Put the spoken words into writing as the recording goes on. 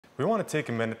we want to take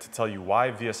a minute to tell you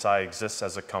why VSI exists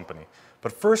as a company.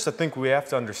 But first, I think we have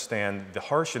to understand the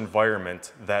harsh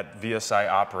environment that VSI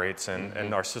operates in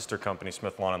and our sister company,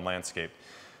 Smith Lawn and Landscape.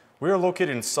 We are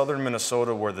located in southern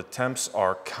Minnesota where the temps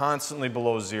are constantly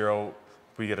below zero.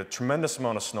 We get a tremendous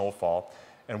amount of snowfall,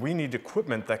 and we need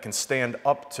equipment that can stand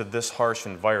up to this harsh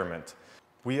environment.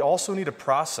 We also need a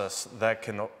process that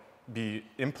can be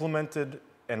implemented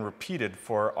and repeated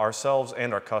for ourselves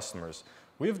and our customers.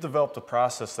 We have developed a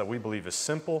process that we believe is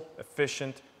simple,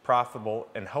 efficient, profitable,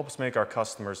 and helps make our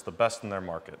customers the best in their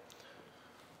market.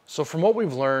 So from what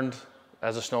we've learned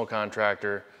as a snow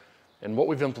contractor and what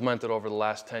we've implemented over the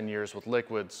last 10 years with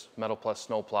liquids, Metal Plus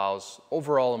snow plows,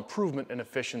 overall improvement in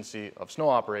efficiency of snow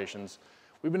operations,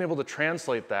 we've been able to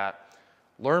translate that,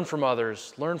 learn from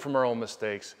others, learn from our own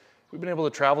mistakes. We've been able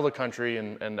to travel the country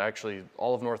and actually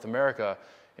all of North America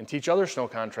and teach other snow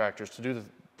contractors to do the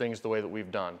things the way that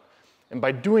we've done. And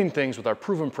by doing things with our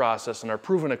proven process and our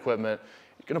proven equipment,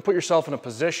 you're going to put yourself in a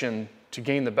position to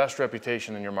gain the best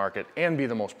reputation in your market and be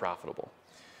the most profitable.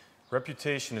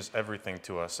 Reputation is everything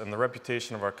to us, and the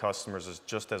reputation of our customers is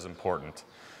just as important.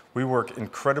 We work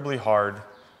incredibly hard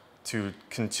to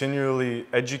continually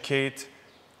educate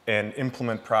and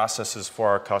implement processes for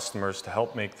our customers to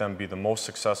help make them be the most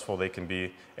successful they can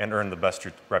be and earn the best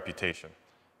reputation.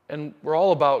 And we're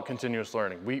all about continuous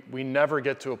learning. We never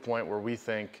get to a point where we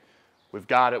think, we've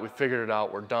got it, we've figured it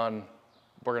out, we're done,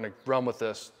 we're going to run with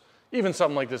this. Even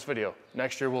something like this video.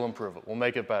 Next year we'll improve it, we'll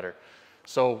make it better.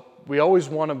 So we always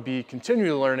want to be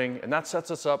continually learning, and that sets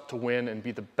us up to win and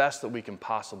be the best that we can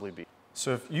possibly be.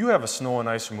 So if you have a snow and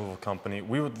ice removal company,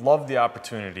 we would love the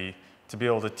opportunity to be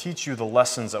able to teach you the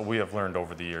lessons that we have learned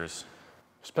over the years.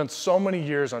 Spent so many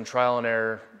years on trial and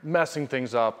error, messing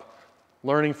things up,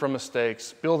 learning from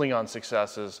mistakes, building on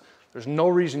successes. There's no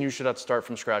reason you should have to start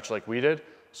from scratch like we did,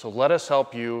 so let us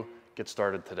help you get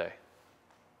started today.